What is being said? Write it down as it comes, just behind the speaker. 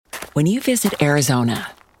When you visit Arizona,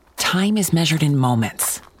 time is measured in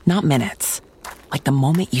moments, not minutes. Like the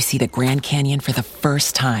moment you see the Grand Canyon for the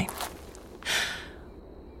first time.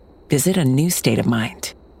 Visit a new state of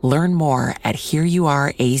mind. Learn more at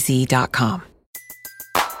hereyouareaz.com.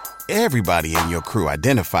 Everybody in your crew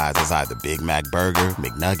identifies as either Big Mac Burger,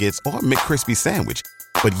 McNuggets, or McCrispy Sandwich.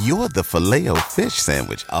 But you're the Filet-O-Fish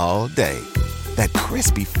Sandwich all day. That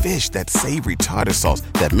crispy fish, that savory tartar sauce,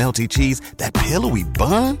 that melty cheese, that pillowy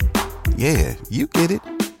bun. Yeah, you get it.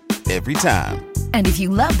 Every time. And if you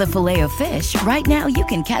love the Filet-O-Fish, right now you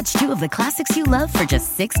can catch two of the classics you love for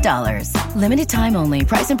just $6. Limited time only.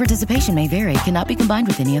 Price and participation may vary. Cannot be combined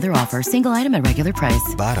with any other offer. Single item at regular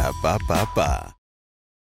price. Ba-da-ba-ba-ba.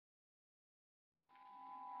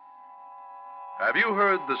 Have you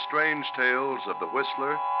heard the strange tales of the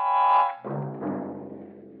Whistler?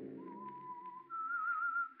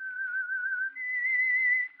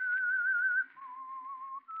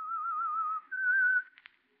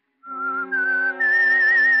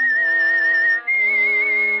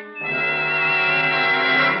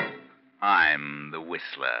 I'm the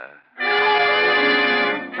Whistler.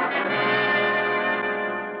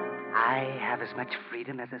 I have as much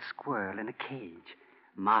freedom as a squirrel in a cage.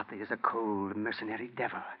 Martha is a cold, mercenary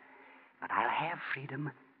devil. But I'll have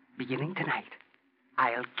freedom beginning tonight.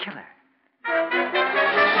 I'll kill her.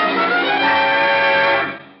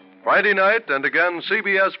 Friday night, and again,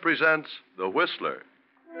 CBS presents The Whistler.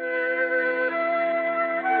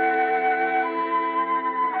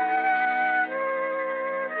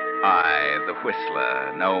 I, the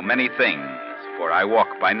Whistler, know many things, for I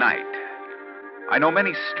walk by night. I know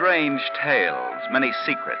many strange tales, many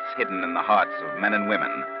secrets hidden in the hearts of men and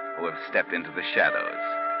women who have stepped into the shadows.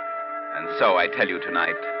 And so I tell you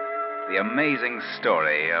tonight the amazing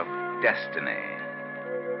story of destiny.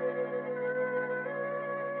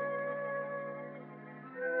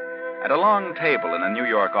 At a long table in a New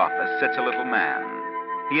York office sits a little man.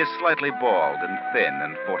 He is slightly bald and thin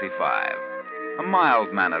and 45. A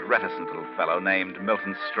mild-mannered, reticent little fellow named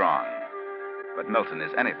Milton Strong. But Milton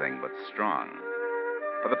is anything but strong.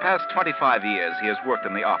 For the past 25 years, he has worked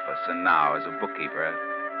in the office, and now, as a bookkeeper,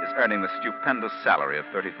 is earning the stupendous salary of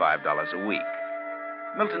 $35 a week.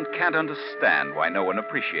 Milton can't understand why no one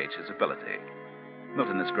appreciates his ability.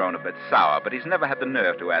 Milton has grown a bit sour, but he's never had the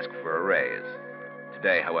nerve to ask for a raise.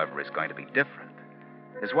 Today, however, is going to be different.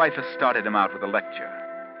 His wife has started him out with a lecture,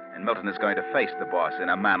 and Milton is going to face the boss in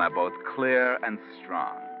a manner both clear and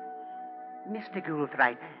strong. Mr.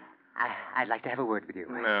 Goulthright, I'd like to have a word with you.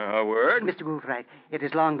 A word? Mr. Goulthright, it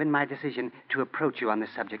has long been my decision to approach you on this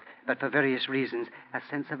subject, but for various reasons, a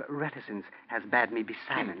sense of reticence has bade me be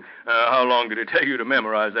silent. How long did it take you to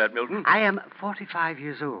memorize that, Milton? I am 45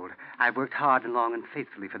 years old. I've worked hard and long and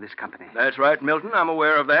faithfully for this company. That's right, Milton. I'm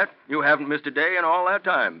aware of that. You haven't missed a day in all that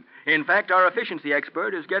time. In fact, our efficiency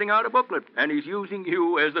expert is getting out a booklet, and he's using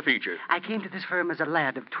you as the feature. I came to this firm as a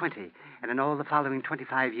lad of 20, and in all the following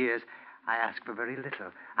 25 years, I asked for very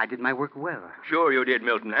little. I did my work well. Sure you did,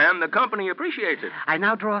 Milton, and the company appreciates it. I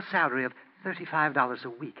now draw a salary of $35 a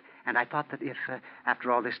week, and I thought that if,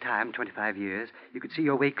 after all this time, 25 years, you could see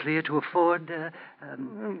your way clear to afford,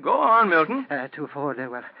 Go on, Milton. To afford,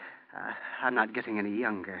 I'm not getting any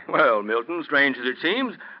younger. Well, Milton, strange as it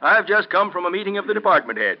seems, I've just come from a meeting of the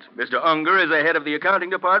department heads. Mr. Unger is the head of the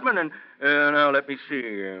accounting department, and, now let me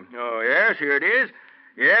see. Oh, yes, here it is.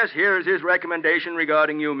 Yes, here's his recommendation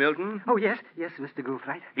regarding you, Milton. Oh, yes, Mr.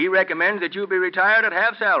 Goulthright. He recommends that you be retired at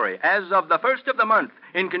half salary as of the first of the month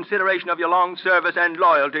in consideration of your long service and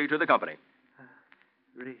loyalty to the company.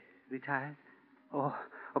 Retired? Oh,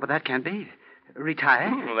 but that can't be.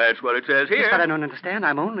 Retired? Well, that's what it says here. Yes, but I don't understand.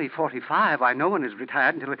 I'm only 45. Why, no one is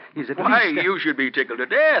retired until he's at Why, least... you should be tickled to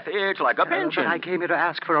death. It's like a pension. But I came here to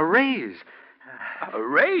ask for a raise. A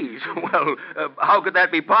raise? Well, how could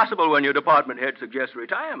that be possible when your department head suggests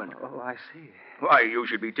retirement? Oh, I see. Why, you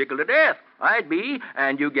should be tickled to death. I'd be,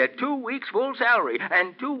 and you get 2 weeks full salary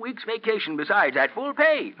and 2 weeks vacation besides at full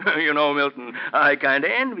pay. You know, Milton, I kind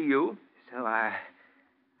of envy you. So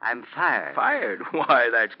I'm fired. Fired? Why,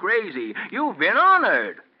 that's crazy. You've been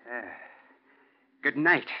honored. Good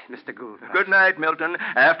night, Mr. Goulthright. Good night, Milton.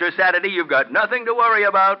 After Saturday, you've got nothing to worry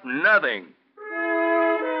about. Nothing.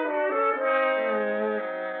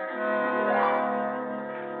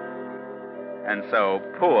 And so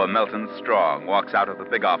poor Milton Strong walks out of the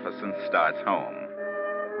big office and starts home.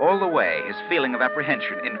 All the way, his feeling of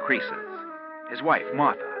apprehension increases. His wife,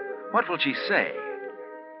 Martha, what will she say?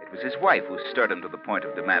 It was his wife who stirred him to the point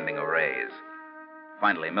of demanding a raise.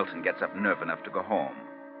 Finally, Milton gets up nerve enough to go home.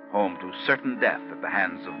 Home to certain death at the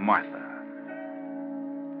hands of Martha.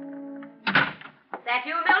 That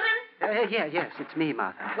you, Milton? Yes, it's me,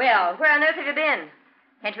 Martha. Well, where on earth have you been?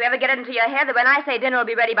 Can't you ever get it into your head that when I say dinner will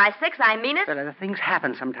be ready by 6, I mean it? Well, things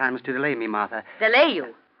happen sometimes to delay me, Martha. Delay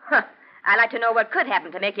you? Huh. I'd like to know what could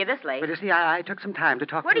happen to make you this late. But you see, I took some time to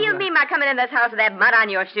talk What to... do you mean by coming in this house with that mud on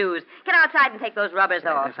your shoes? Get outside and take those rubbers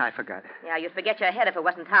off. Yes, I forgot. Yeah, you'd forget your head if it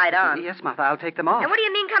wasn't tied on. Yes, Martha, I'll take them off. And what do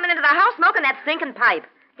you mean coming into the house smoking that stinking pipe?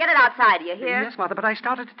 Get it outside, do you hear? Yes, Martha, but I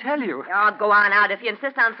started to tell you. Oh, go on out. If you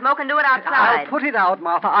insist on smoking, do it outside. I'll put it out,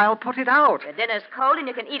 Martha. I'll put it out. The dinner's cold and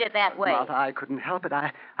you can eat it that way. Martha, I couldn't help it.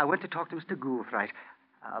 I went to talk to Mr. Goulthright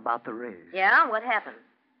about the raise. Yeah? What happened?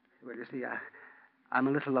 Well, you see, I'm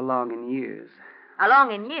a little along in years.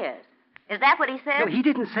 Along in years? Is that what he said? No, he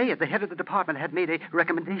didn't say it. The head of the department had made a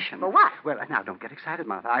recommendation. For what? Well, now, don't get excited,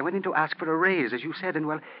 Martha. I went in to ask for a raise, as you said, and,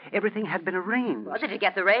 well, everything had been arranged. Well, did you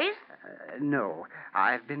get the raise? No.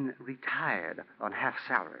 I've been retired on half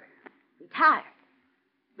salary. Retired?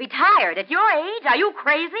 Retired? At your age? Are you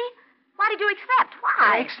crazy? Why did you accept?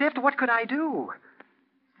 Why? Accept? What could I do?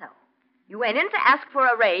 So, you went in to ask for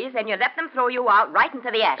a raise, and you let them throw you out right into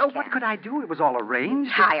the ash Oh, can. what could I do? It was all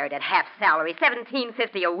arranged. Retired at half salary,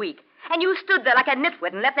 $17.50 a week. And you stood there like a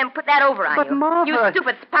nitwit and let them put that over on you. But, Martha... You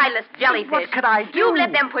stupid, spineless jellyfish. What could I do? You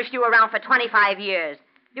let them push you around for 25 years.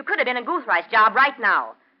 You could have been in Goulthright's job right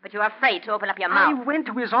now, but you're afraid to open up your mouth. I went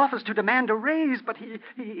to his office to demand a raise, but he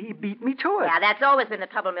beat me to it. Yeah, that's always been the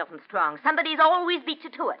trouble, Milton Strong. Somebody's always beat you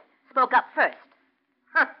to it. Spoke up first.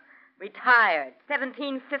 Huh. Retired.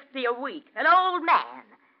 $17.50 a week. An old man.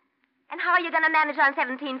 And how are you going to manage on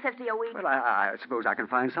 $17.50 a week? Well, I suppose I can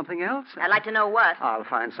find something else. I'd like to know what. I'll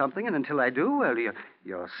find something, and until I do, well,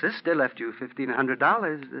 your sister left you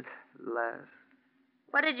 $1,500 last...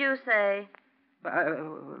 What did you say?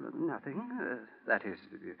 Nothing. That is...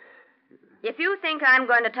 If you think I'm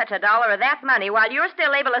going to touch $1 of that money while you're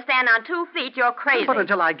still able to stand on 2 feet, you're crazy. But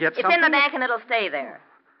until I get It's something... in the bank and it'll stay there.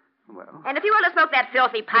 Well... And if you want to smoke that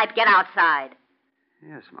filthy pipe, get outside.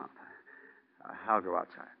 Yes, Martha. I'll go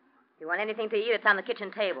outside. If you want anything to eat, it's on the kitchen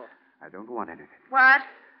table. I don't want anything. What?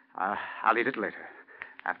 I'll eat it later.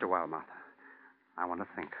 After a while, Martha. I want to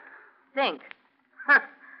think. Think? Huh.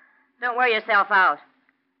 Don't wear yourself out.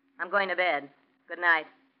 I'm going to bed. Good night.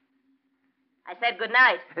 I said good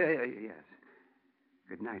night. Yes.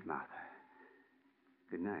 Good night, Martha.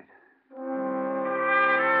 Good night.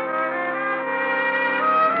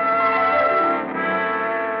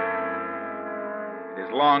 It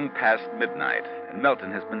is long past midnight, and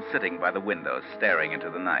Milton has been sitting by the window staring into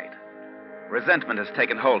the night. Resentment has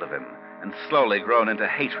taken hold of him and slowly grown into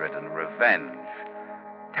hatred and revenge.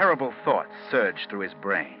 Terrible thoughts surge through his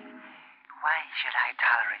brain. Why should I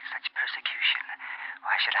tolerate such persecution?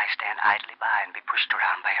 Why should I stand idly by and be pushed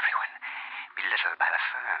around by everyone? Belittled by the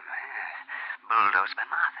firm? Bulldozed by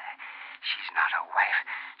Martha? She's not a wife.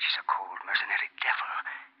 She's a cold, mercenary devil.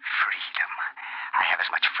 Freedom. I have as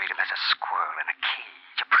much freedom as a squirrel in a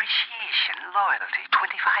cage. Appreciation, loyalty,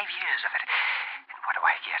 25 years of it. And what do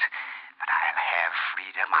I get? But I'll have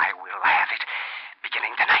freedom. I will have it.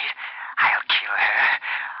 Beginning tonight, I'll kill her.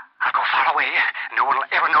 I'll go far away. No one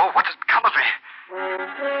will ever know what has become of me.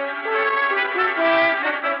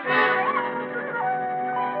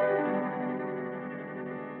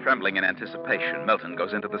 Trembling in anticipation, Milton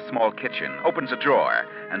goes into the small kitchen, opens a drawer,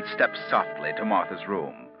 and steps softly to Martha's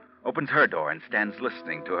room. Opens her door and stands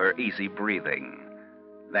listening to her easy breathing.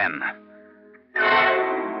 Then...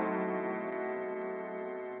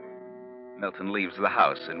 Milton leaves the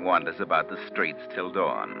house and wanders about the streets till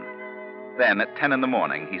dawn. Then, at 10 in the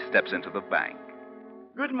morning, he steps into the bank.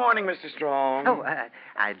 Good morning, Mr. Strong. Oh,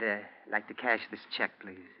 I'd like to cash this check,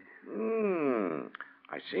 please.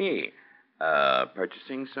 I see.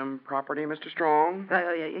 Purchasing some property, Mr. Strong?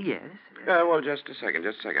 Yes. Well, just a second.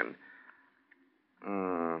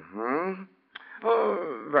 Oh,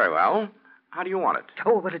 very well. How do you want it?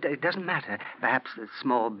 Oh, but it doesn't matter. Perhaps the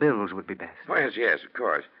small bills would be best. Oh, yes, of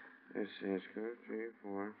course. This is 2, 3,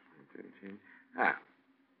 4, 13. Ah,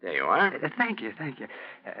 there you are. Thank you.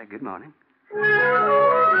 Good morning.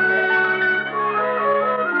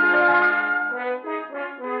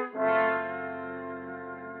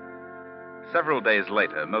 Several days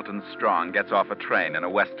later, Milton Strong gets off a train in a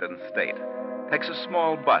western state, takes a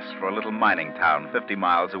small bus for a little mining town 50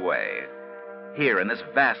 miles away. Here, in this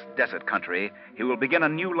vast desert country, he will begin a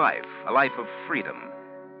new life, a life of freedom.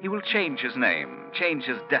 He will change his name, change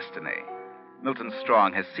his destiny. Milton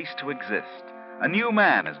Strong has ceased to exist. A new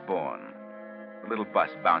man is born. The little bus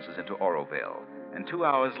bounces into Oroville, and 2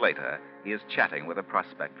 hours later, he is chatting with a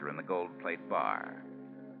prospector in the Gold Plate Bar.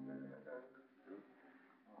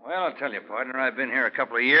 Well, I'll tell you, partner, I've been here a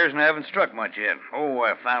couple of years and I haven't struck much yet. Oh,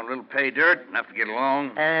 I found a little pay dirt, enough to get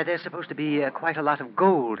along. There's supposed to be quite a lot of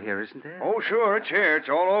gold here, isn't there? Oh, sure, it's here. It's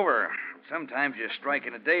all over. Sometimes you strike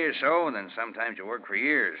in a day or so, and then sometimes you work for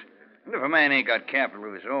years. And if a man ain't got capital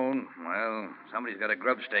of his own, well, somebody's got to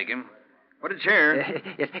grub stake him. But it's here.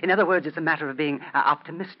 Yes. In other words, it's a matter of being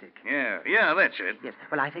optimistic. Yeah, that's it. Yes.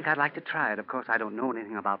 Well, I think I'd like to try it. Of course, I don't know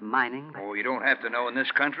anything about mining. But... Oh, you don't have to know in this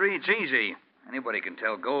country. It's easy. Anybody can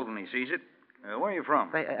tell gold when he sees it. Where are you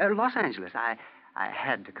from? Los Angeles. I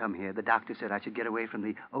had to come here. The doctor said I should get away from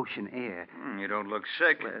the ocean air. You don't look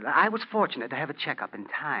sick. Well, I was fortunate to have a checkup in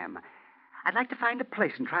time. I'd like to find a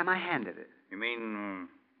place and try my hand at it. You mean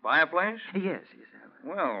buy a place? Yes.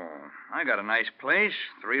 Well, I got a nice place,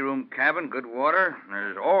 3-room cabin, good water.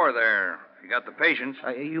 There's ore there, if you got the patience.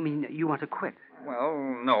 You mean you want to quit?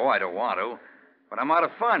 Well, no, I don't want to. But I'm out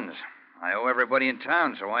of funds. I owe everybody in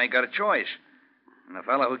town, so I ain't got a choice. And the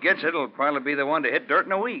fellow who gets it will probably be the one to hit dirt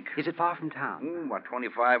in a week. Is it far from town? About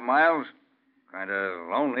 25 miles. Kind of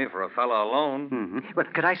lonely for a fellow alone. Mm-hmm.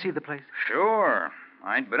 But could I see the place? Sure.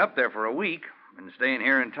 I ain't been up there for a week. Been staying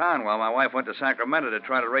here in town while my wife went to Sacramento to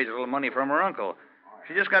try to raise a little money from her uncle.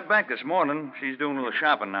 She just got back this morning. She's doing a little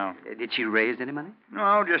shopping now. Did she raise any money?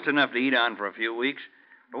 No, just enough to eat on for a few weeks.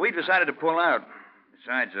 But we decided to pull out.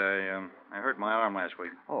 Besides, I hurt my arm last week.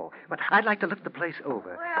 Oh, but I'd like to look the place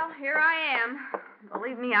over. Well, here I am.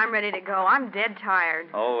 Believe me, I'm ready to go. I'm dead tired.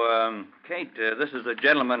 Oh, Kate, this is a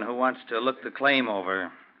gentleman who wants to look the claim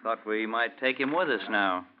over. Thought we might take him with us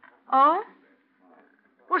now. Oh?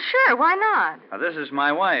 Well, sure. Why not? This is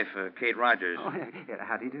my wife, Kate Rogers. Oh, yeah,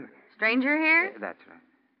 how do you do? Stranger here? That's right.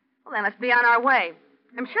 Well, then let's be on our way.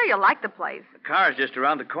 I'm sure you'll like the place. The car's just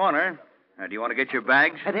around the corner. Do you want to get your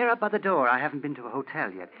bags? They're up by the door. I haven't been to a hotel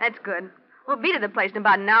yet. That's good. We'll be to the place in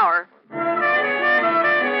about an hour.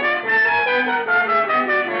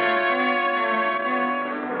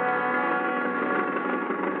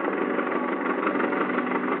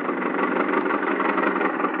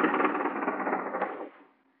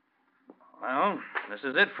 Well, this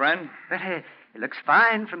is it, friend. But it looks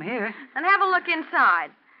fine from here. Then have a look inside.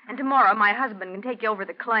 And tomorrow my husband can take you over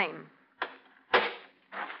the claim.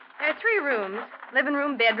 There are 3 rooms. Living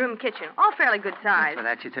room, bedroom, kitchen. All fairly good size. Well,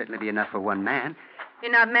 that should certainly be enough for one man.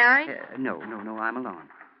 You're not married? No, I'm alone.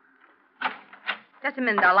 Just a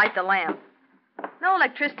minute, I'll light the lamp. No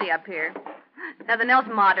electricity up here. Nothing else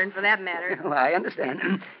modern, for that matter. Oh, I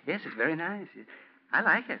understand. Yes, it's very nice. I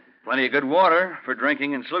like it. Plenty of good water for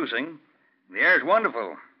drinking and sluicing. The air's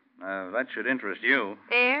wonderful. That should interest you.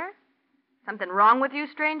 Air? Something wrong with you,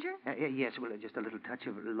 stranger? Yes, well, just a little touch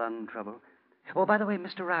of lung trouble. Oh, by the way,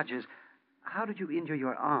 Mr. Rogers, how did you injure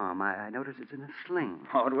your arm? I notice it's in a sling.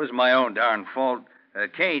 Oh, it was my own darn fault.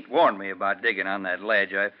 Kate warned me about digging on that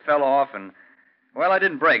ledge. I fell off and, well, I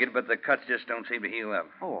didn't break it, but the cuts just don't seem to heal up.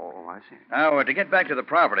 Oh, I see. Now, to get back to the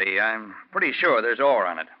property, I'm pretty sure there's ore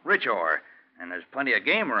on it. Rich ore. And there's plenty of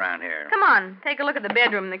game around here. Come on, take a look at the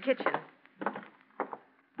bedroom and the kitchen.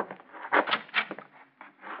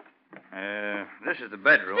 This is the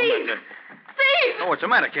bedroom. Steve! Steve! Oh, what's the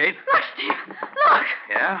matter, Kate? Look, Steve! Look!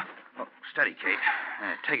 Yeah? Oh, steady, Kate.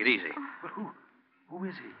 Take it easy. But who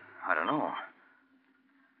is he? I don't know.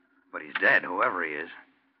 But he's dead, whoever he is.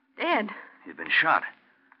 Dead? He's been shot.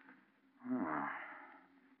 Oh.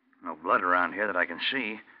 No blood around here that I can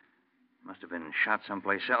see. Must have been shot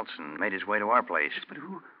someplace else and made his way to our place. But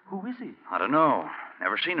who is he? I don't know.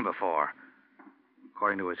 Never seen him before.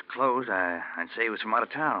 According to his clothes, I'd say he was from out of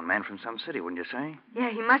town. Man from some city, wouldn't you say? Yeah,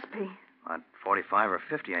 he must be. About 45 or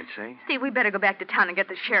 50, I'd say. Steve, we better go back to town and get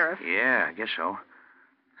the sheriff. Yeah, I guess so.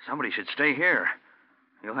 Somebody should stay here.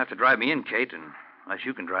 You'll have to drive me in, Kate, unless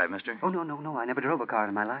you can drive, mister. Oh, no. I never drove a car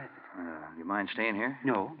in my life. You mind staying here?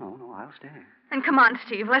 No, I'll stay. Then come on,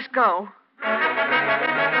 Steve. Let's go.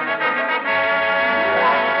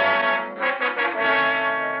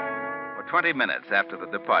 For 20 minutes after the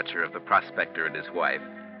departure of the prospector and his wife,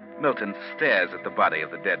 Milton stares at the body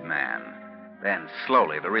of the dead man. Then,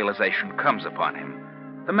 slowly, the realization comes upon him.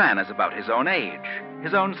 The man is about his own age,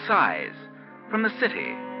 his own size, from the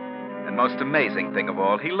city. And most amazing thing of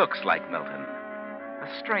all, he looks like Milton. A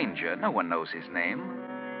stranger, no one knows his name.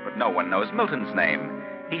 But no one knows Milton's name.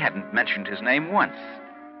 He hadn't mentioned his name once.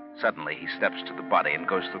 Suddenly, he steps to the body and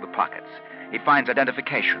goes through the pockets. He finds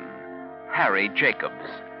identification. Harry Jacobs.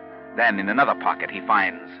 Then, in another pocket, he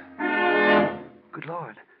finds... Good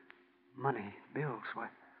Lord. Money, bills.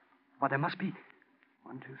 Why, there must be...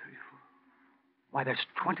 1, 2, 3, 4... Why, there's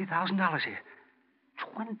 $20,000 here.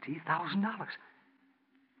 $20,000.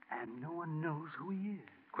 And no one knows who he is.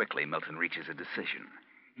 Quickly, Milton reaches a decision.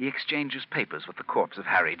 He exchanges papers with the corpse of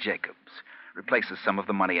Harry Jacobs. replaces some of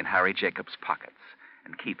the money in Harry Jacobs' pockets,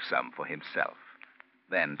 and keeps some for himself.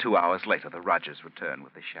 Then, 2 hours later, the Rogers return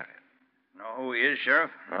with the sheriff. Know who he is,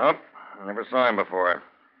 Sheriff? Nope. I never saw him before.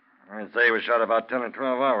 I'd say he was shot about 10 or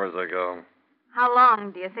 12 hours ago. How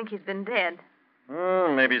long do you think he's been dead?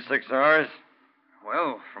 Maybe 6 hours.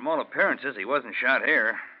 Well, from all appearances, he wasn't shot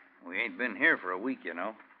here. We ain't been here for a week, you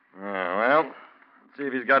know. Yeah, well, let's see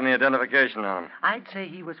if he's got any identification on him. I'd say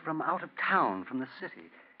he was from out of town, from the city.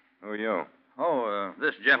 Who are you? Oh,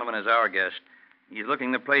 this gentleman is our guest. He's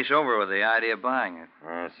looking the place over with the idea of buying it.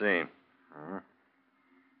 I see.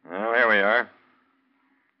 Well, here we are.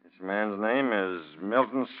 This man's name is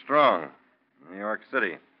Milton Strong, New York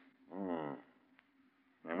City.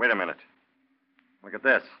 Now, wait a minute. Look at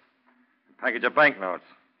this. A package of banknotes.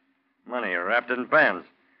 Money wrapped in bands.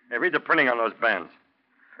 Hey, read the printing on those bands.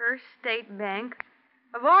 First State Bank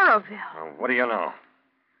of Oroville. Oh, what do you know?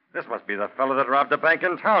 This must be the fellow that robbed the bank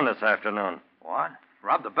in town this afternoon. What?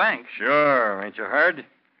 Robbed the bank? Sure, ain't you heard?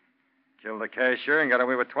 Killed the cashier and got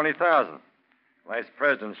away with $20,000. Vice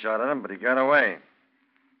president shot at him, but he got away.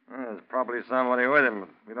 Well, there's probably somebody with him, but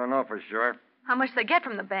we don't know for sure. How much they get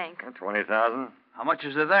from the bank? $20,000. How much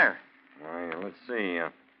is there? Let's see.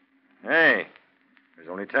 Hey, there's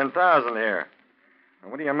only $10,000 here. Now,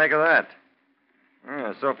 what do you make of that?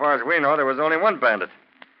 So far as we know, there was only one bandit.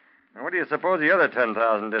 Now, where do you suppose the other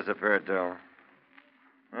 $10,000 disappeared to?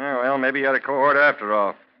 Well, maybe he had a cohort after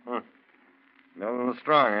all. Milton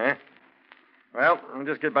Strong, eh? Well, we'll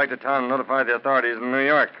just get back to town and notify the authorities in New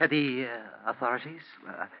York. The authorities?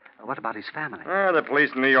 What about his family? The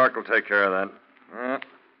police in New York will take care of that.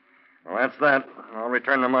 Well, that's that. I'll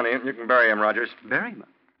return the money. You can bury him, Rogers. Bury him?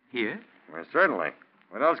 Here? Well, certainly.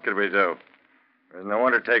 What else could we do? There's no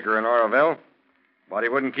undertaker in Oroville. Body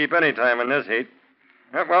wouldn't keep any time in this heat.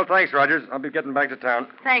 Well, thanks, Rogers. I'll be getting back to town.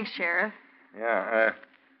 Thanks, Sheriff. Yeah,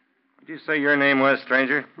 what did you say your name was,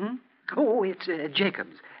 stranger? Oh, it's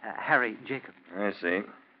Jacobs. Harry Jacobs. I see.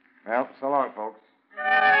 Well, so long, folks.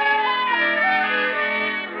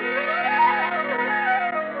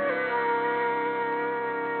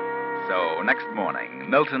 So, next morning,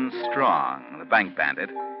 Milton Strong, the bank bandit,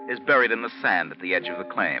 is buried in the sand at the edge of the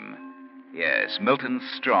claim. Yes, Milton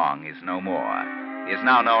Strong is no more. He is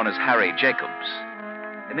now known as Harry Jacobs.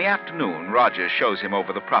 In the afternoon, Rogers shows him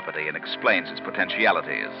over the property and explains its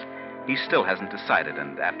potentialities. He still hasn't decided,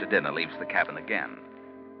 and after dinner leaves the cabin again.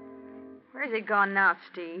 Where's he gone now,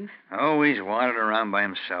 Steve? Oh, he's wandered around by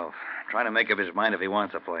himself, trying to make up his mind if he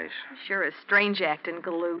wants the place. Sure is strange acting,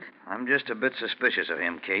 galoot. I'm just a bit suspicious of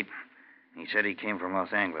him, Kate. He said he came from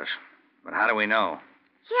Los Angeles. But how do we know?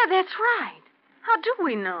 Yeah, that's right. How do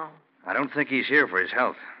we know? I don't think he's here for his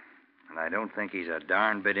health. And I don't think he's a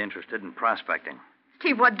darn bit interested in prospecting.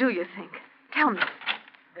 Steve, what do you think? Tell me.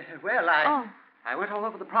 I went all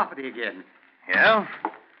over the property again. Yeah?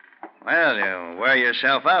 Well, you wear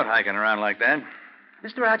yourself out hiking around like that.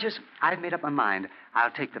 Mr. Rogers, I've made up my mind. I'll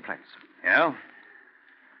take the place. Yeah?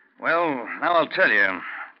 Well, now I'll tell you.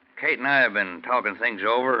 Kate and I have been talking things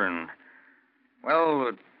over, and, well,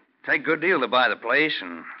 it'd take a good deal to buy the place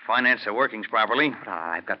and finance the workings properly. But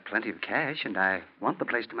I've got plenty of cash, and I want the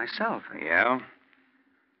place to myself. Yeah?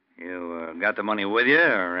 You got the money with you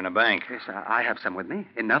or in a bank? Yes, I have some with me.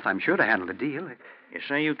 Enough, I'm sure, to handle the deal. You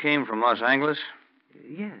say you came from Los Angeles?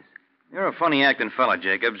 Yes. You're a funny-acting fella,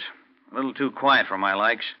 Jacobs. A little too quiet for my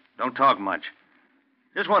likes. Don't talk much.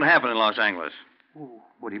 Just what happened in Los Angeles? Oh,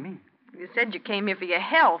 what do you mean? You said you came here for your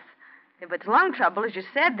health. If it's lung trouble, as you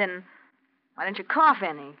said, then why don't you cough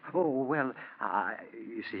any? Oh, well,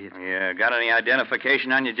 you see, it's... You got any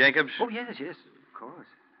identification on you, Jacobs? Oh, yes, of course.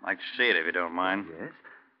 Like to see it, if you don't mind. Yes.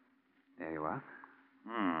 There you are.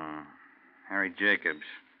 Harry Jacobs.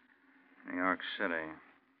 New York City.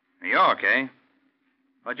 New York, eh?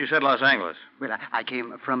 But you said Los Angeles. Well, I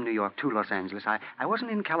came from New York to Los Angeles. I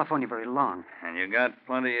wasn't in California very long. And you got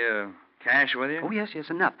plenty of cash with you? Oh, yes,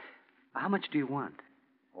 enough. How much do you want?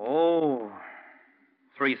 Oh,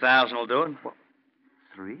 3,000 will do it. Well,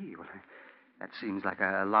 3? Well, that seems like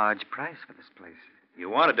a large price for this place.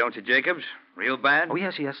 You want it, don't you, Jacobs? Real bad? Oh,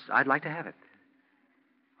 yes. I'd like to have it.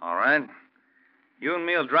 All right. You and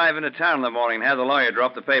me'll drive into town in the morning and have the lawyer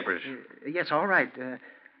drop the papers. Yes, all right.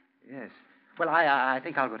 Yes. Well, I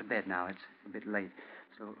think I'll go to bed now. It's a bit late.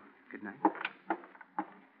 So, good night.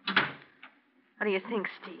 What do you think,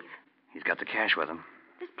 Steve? He's got the cash with him.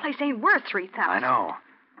 This place ain't worth 3,000. I know.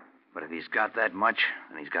 But if he's got that much,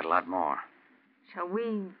 then he's got a lot more. Shall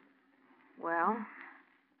we... Well,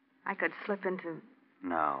 I could slip into...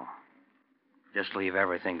 No. Just leave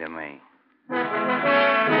everything to me.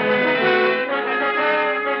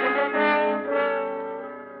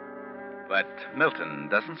 But Milton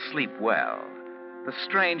doesn't sleep well. The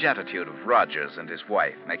strange attitude of Rogers and his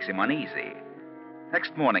wife makes him uneasy.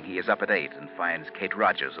 Next morning, he is up at 8 and finds Kate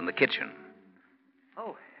Rogers in the kitchen.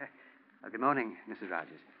 Oh, good morning, Mrs.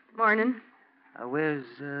 Rogers. Morning. Where's,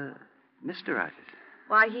 Mr. Rogers?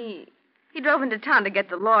 Why, he drove into town to get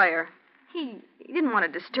the lawyer. He didn't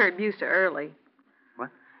want to disturb you so early. What?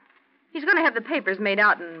 He's going to have the papers made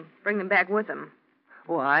out and bring them back with him.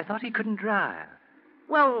 Oh, I thought he couldn't drive.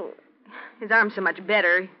 Well, his arm's so much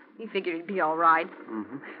better, he figured he'd be all right.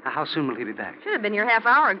 Mm-hmm. How soon will he be back? Should have been here half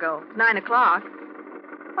hour ago. It's 9 o'clock.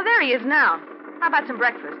 Oh, there he is now. How about some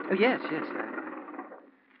breakfast? Oh, yes.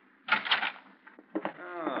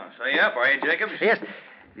 Oh, so you up, are you, Jacobs? Yes.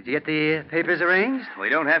 Did you get the papers arranged? We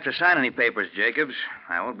don't have to sign any papers, Jacobs.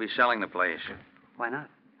 I won't be selling the place. Why not?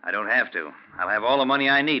 I don't have to. I'll have all the money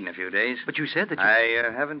I need in a few days. But you said that you...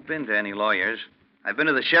 I haven't been to any lawyers. I've been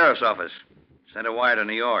to the sheriff's office. Sent a wire to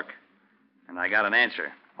New York. And I got an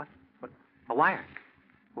answer. What? A wire?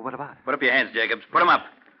 Well, what about it? Put up your hands, Jacobs. Put them up.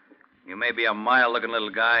 You may be a mild-looking little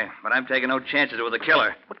guy, but I'm taking no chances with a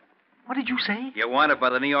killer. What did you say? You're wanted by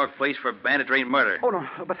the New York police for banditry and murder. Oh, no,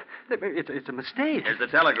 but it's a mistake. Here's the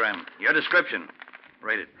telegram. Your description.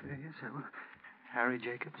 Read it. Yes, well, Harry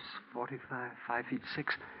Jacobs, 45, 5 feet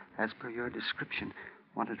 6, as per your description.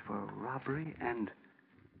 Wanted for robbery and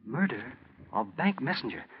murder of bank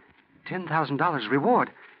messenger. $10,000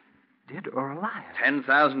 reward. Dead or alive.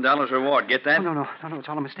 $10,000 reward. Get that? No, it's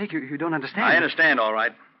all a mistake. You don't understand. I understand, all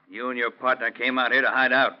right. You and your partner came out here to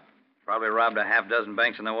hide out. Probably robbed a half dozen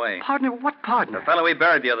banks on the way. Partner? What partner? The fellow we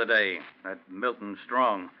buried the other day, that Milton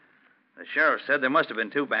Strong. The sheriff said there must have been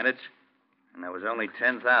 2 bandits, and there was only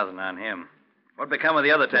 $10,000 on him. What become of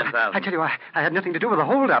the other $10,000? I tell you, I had nothing to do with the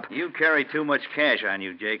holdup. You carry too much cash on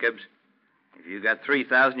you, Jacobs. If you got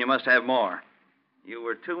 $3,000, you must have more. You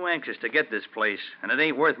were too anxious to get this place, and it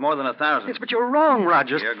ain't worth more than $1,000. Yes, but you're wrong,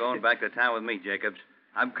 Rogers. You're going back to town with me, Jacobs.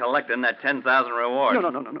 I'm collecting that $10,000 reward.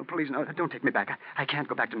 No, please, no. Don't take me back. I can't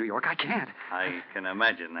go back to New York. I can't. I can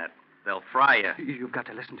imagine that. They'll fry you. You've got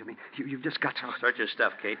to listen to me. You've just got to... Search his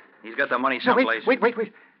stuff, Kate. He's got the money No, someplace. wait.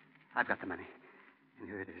 I've got the money. And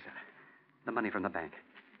here it is. The money from the bank.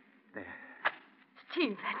 There.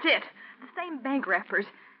 Steve, that's it. The same bank wrappers.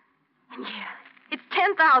 And yeah, it's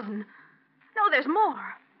 10,000. No, there's more.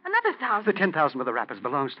 Another 1,000. The 10,000 with the wrappers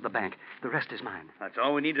belongs to the bank. The rest is mine. That's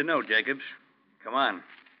all we need to know, Jacobs. Come on.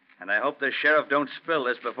 And I hope the sheriff don't spill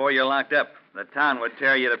this before you're locked up. The town would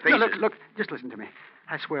tear you to pieces. No, look, just listen to me.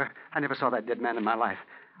 I swear I never saw that dead man in my life.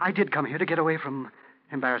 I did come here to get away from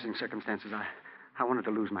embarrassing circumstances. I wanted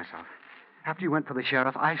to lose myself. After you went for the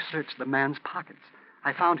sheriff, I searched the man's pockets.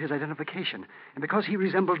 I found his identification. And because he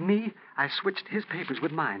resembled me, I switched his papers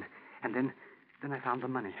with mine. And then I found the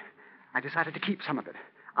money. I decided to keep some of it.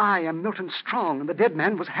 I am Milton Strong, and the dead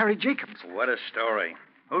man was Harry Jacobs. What a story.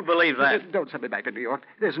 Who'd believe that? Don't send me back to New York.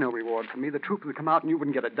 There's no reward for me. The truth would come out, and you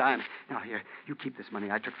wouldn't get a dime. Now, here, you keep this money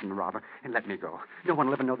I took from the robber, and let me go. No one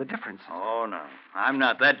will ever know the difference. Oh, no. I'm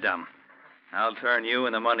not that dumb. I'll turn you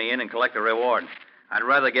and the money in and collect the reward. I'd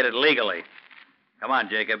rather get it legally. Come on,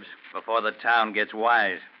 Jacobs, before the town gets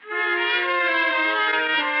wise.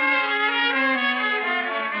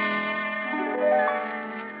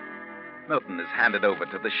 Milton is handed over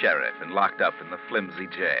to the sheriff and locked up in the flimsy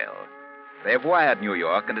jail. They have wired New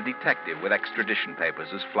York, and a detective with extradition papers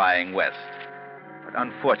is flying west. But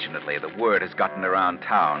unfortunately, the word has gotten around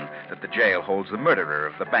town that the jail holds the murderer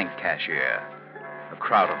of the bank cashier. A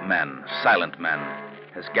crowd of men, silent men,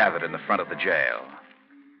 has gathered in the front of the jail.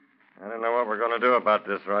 I don't know what we're going to do about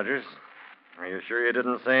this, Rogers. Are you sure you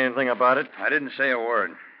didn't say anything about it? I didn't say a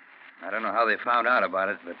word. I don't know how they found out about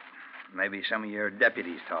it, but maybe some of your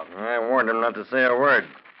deputies talked. I warned them not to say a word.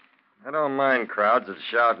 I don't mind crowds that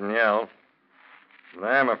shout and yell. But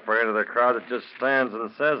I'm afraid of the crowd that just stands and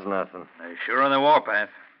says nothing. They're sure on the warpath.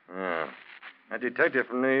 Yeah. That detective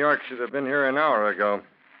from New York should have been here an hour ago.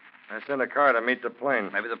 I sent a car to meet the plane.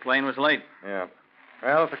 Maybe the plane was late. Yeah.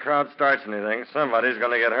 Well, if the crowd starts anything, somebody's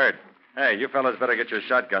going to get hurt. Hey, you fellas better get your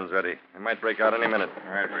shotguns ready. They might break out any minute.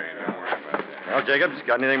 All right, Ray, don't worry about that. Well, Jacobs,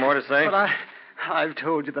 got anything more to say? But I've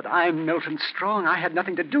told you that I'm Milton Strong. I had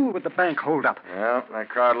nothing to do with the bank holdup. Well, that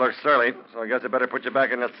crowd looks surly, so I guess I better put you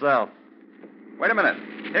back in the cell. Wait a minute.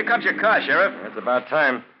 Here comes your car, Sheriff. It's about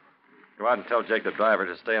time. Go out and tell Jake, the driver,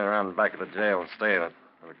 to stay around the back of the jail and stay in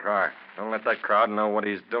the car. Don't let that crowd know what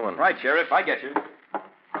he's doing. Right, Sheriff. I get you.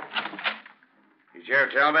 You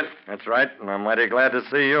Sheriff Talbot? That's right, and I'm mighty glad to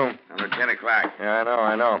see you. Number 10 o'clock. Yeah,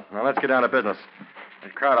 I know. Now, let's get down to business. The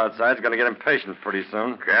crowd outside's going to get impatient pretty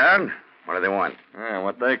soon. Crowd? What do they want? Yeah,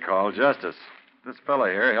 what they call justice. This fella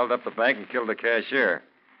here held up the bank and killed the cashier.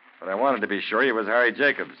 But I wanted to be sure he was Harry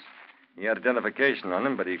Jacobs. He had identification on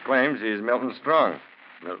him, but he claims he's Milton Strong.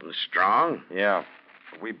 Milton Strong? Yeah.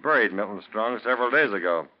 We buried Milton Strong several days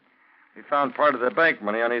ago. We found part of the bank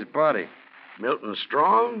money on his body. Milton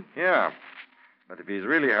Strong? Yeah. But if he's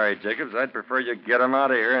really Harry Jacobs, I'd prefer you get him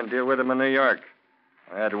out of here and deal with him in New York.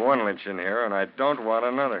 I had one lynch in here, and I don't want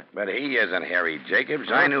another. But he isn't Harry Jacobs.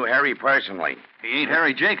 I knew Harry personally. He ain't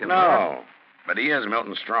Harry Jacobs. No. But he is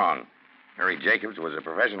Milton Strong. Harry Jacobs was a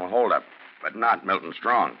professional holdup, but not Milton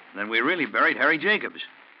Strong. Then we really buried Harry Jacobs.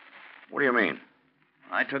 What do you mean?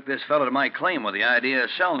 I took this fellow to my claim with the idea of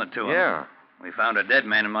selling it to him. Yeah. We found a dead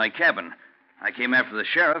man in my cabin. I came after the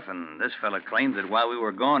sheriff, and this fellow claimed that while we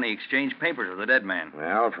were gone, he exchanged papers with the dead man.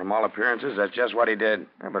 Well, from all appearances, that's just what he did.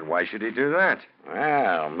 Yeah, but why should he do that?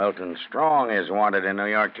 Well, Milton Strong is wanted in New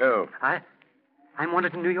York, too. I'm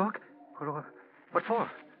wanted in New York? What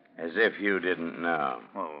for? As if you didn't know.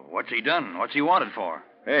 Well, what's he done? What's he wanted for?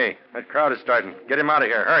 Hey, that crowd is starting. Get him out of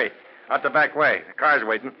here. Hurry. Out the back way. The car's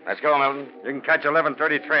waiting. Let's go, Milton. You can catch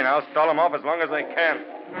 11:30 train. I'll stall them off as long as I can.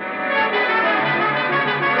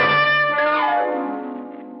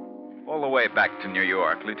 All the way back to New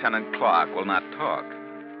York, Lieutenant Clark will not talk.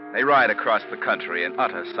 They ride across the country in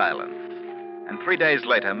utter silence. And 3 days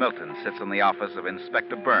later, Milton sits in the office of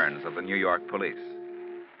Inspector Burns of the New York Police.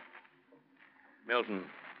 Milton,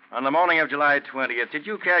 on the morning of July 20th, did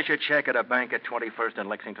you cash a check at a bank at 21st and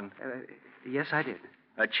Lexington? Yes, I did.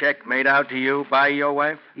 A check made out to you by your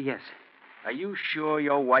wife? Yes. Are you sure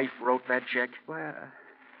your wife wrote that check? Well,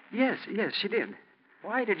 yes, she did.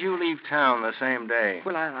 Why did you leave town the same day?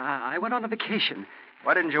 Well, I went on a vacation.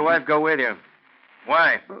 Why didn't your wife go with you?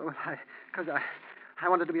 Why? Because I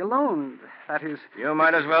wanted to be alone. That is... You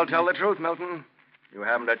might as well tell the truth, Milton. You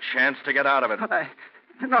haven't a chance to get out of it. But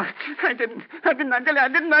No, I didn't. I didn't.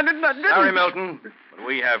 Sorry, Milton, but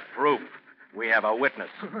we have proof. We have a witness.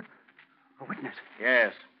 A witness?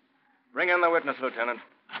 Yes. Bring in the witness, Lieutenant.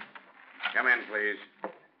 Come in, please.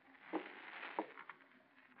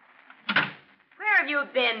 Where have you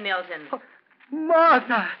been, Milton?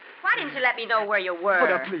 Martha! Why didn't you let me know where you were? Oh,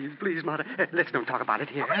 no, please, Martha. Let's don't talk about it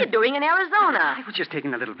here. What were you doing in Arizona? I was just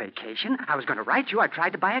taking a little vacation. I was going to write you. I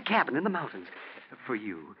tried to buy a cabin in the mountains. For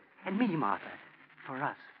you. And me, Martha. For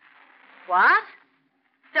us. What?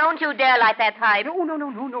 Don't you dare light that pipe. No. No,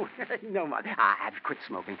 Martha. I've quit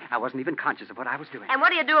smoking. I wasn't even conscious of what I was doing. And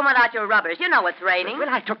what are you doing without your rubbers? You know it's raining. Well,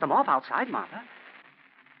 I took them off outside, Martha.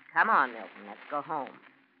 Come on, Milton. Let's go home.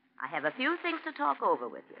 I have a few things to talk over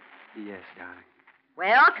with you. Yes, darling.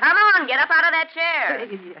 Well, come on. Get up out of that chair.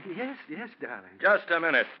 Yes, darling. Just a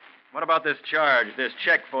minute. What about this charge, this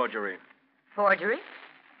check forgery? Forgery?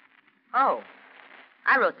 Oh.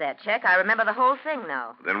 I wrote that check. I remember the whole thing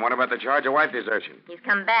now. Then what about the charge of wife desertion? He's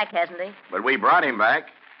come back, hasn't he? But we brought him back.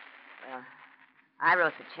 Well, I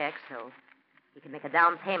wrote the check so he could make a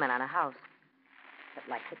down payment on a house. But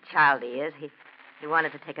like the child he is, he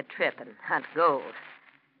wanted to take a trip and hunt gold.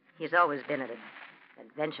 He's always been an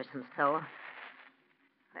adventuresome soul.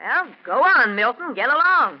 Well, go on, Milton. Get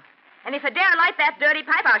along. And if you dare light that dirty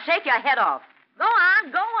pipe, I'll shake your head off. Go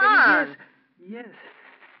on. Yes,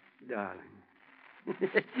 darling.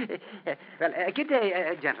 Well, good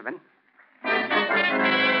day, gentlemen. Well,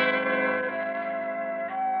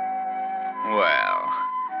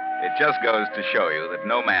 it just goes to show you that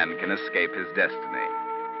no man can escape his destiny.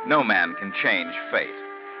 No man can change fate.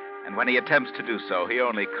 And when he attempts to do so, he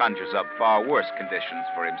only conjures up far worse conditions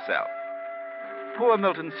for himself. Poor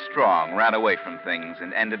Milton Strong ran away from things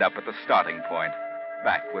and ended up at the starting point,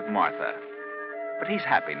 back with Martha. But he's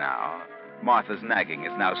happy now. Martha's nagging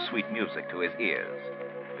is now sweet music to his ears,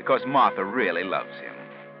 because Martha really loves him.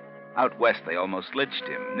 Out west, they almost lynched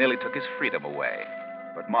him, nearly took his freedom away.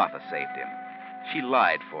 But Martha saved him. She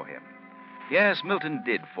lied for him. Yes, Milton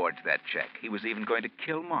did forge that check. He was even going to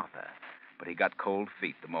kill Martha. But he got cold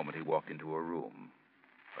feet the moment he walked into her room.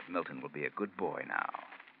 But Milton will be a good boy now.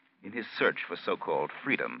 In his search for so-called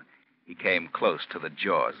freedom, he came close to the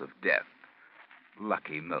jaws of death.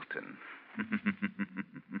 Lucky Milton.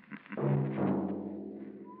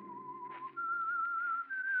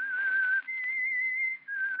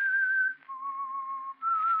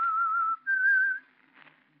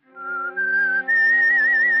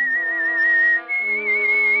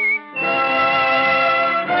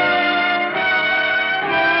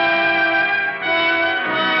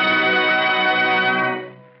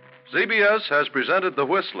 CBS has presented The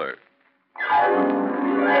Whistler.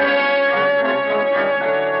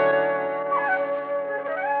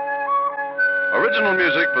 Original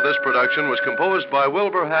music for this production was composed by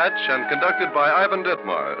Wilbur Hatch and conducted by Ivan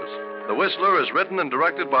Ditmars. The Whistler is written and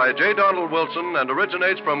directed by J. Donald Wilson and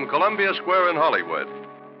originates from Columbia Square in Hollywood.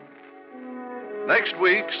 Next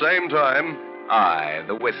week, same time, I,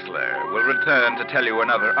 the Whistler, will return to tell you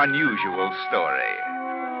another unusual story.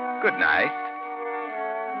 Good night.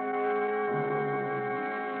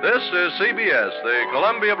 This is CBS, the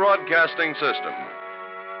Columbia Broadcasting System.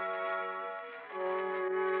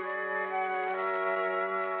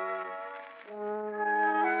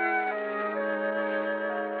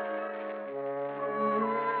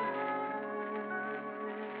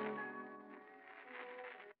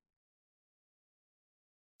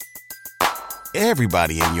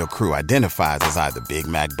 Everybody in your crew identifies as either Big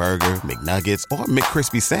Mac Burger, McNuggets, or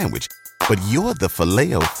McCrispy Sandwich. But you're the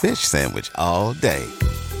Filet-O-Fish Sandwich all day.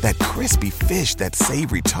 That crispy fish, that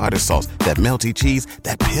savory tartar sauce, that melty cheese,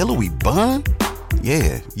 that pillowy bun.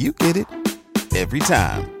 Yeah, you get it. Every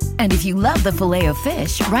time. And if you love the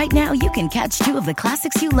Filet-O-Fish, right now you can catch two of the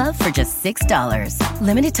classics you love for just $6.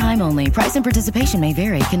 Limited time only. Price and participation may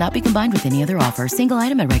vary. Cannot be combined with any other offer. Single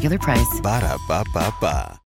item at regular price. Ba-da-ba-ba-ba.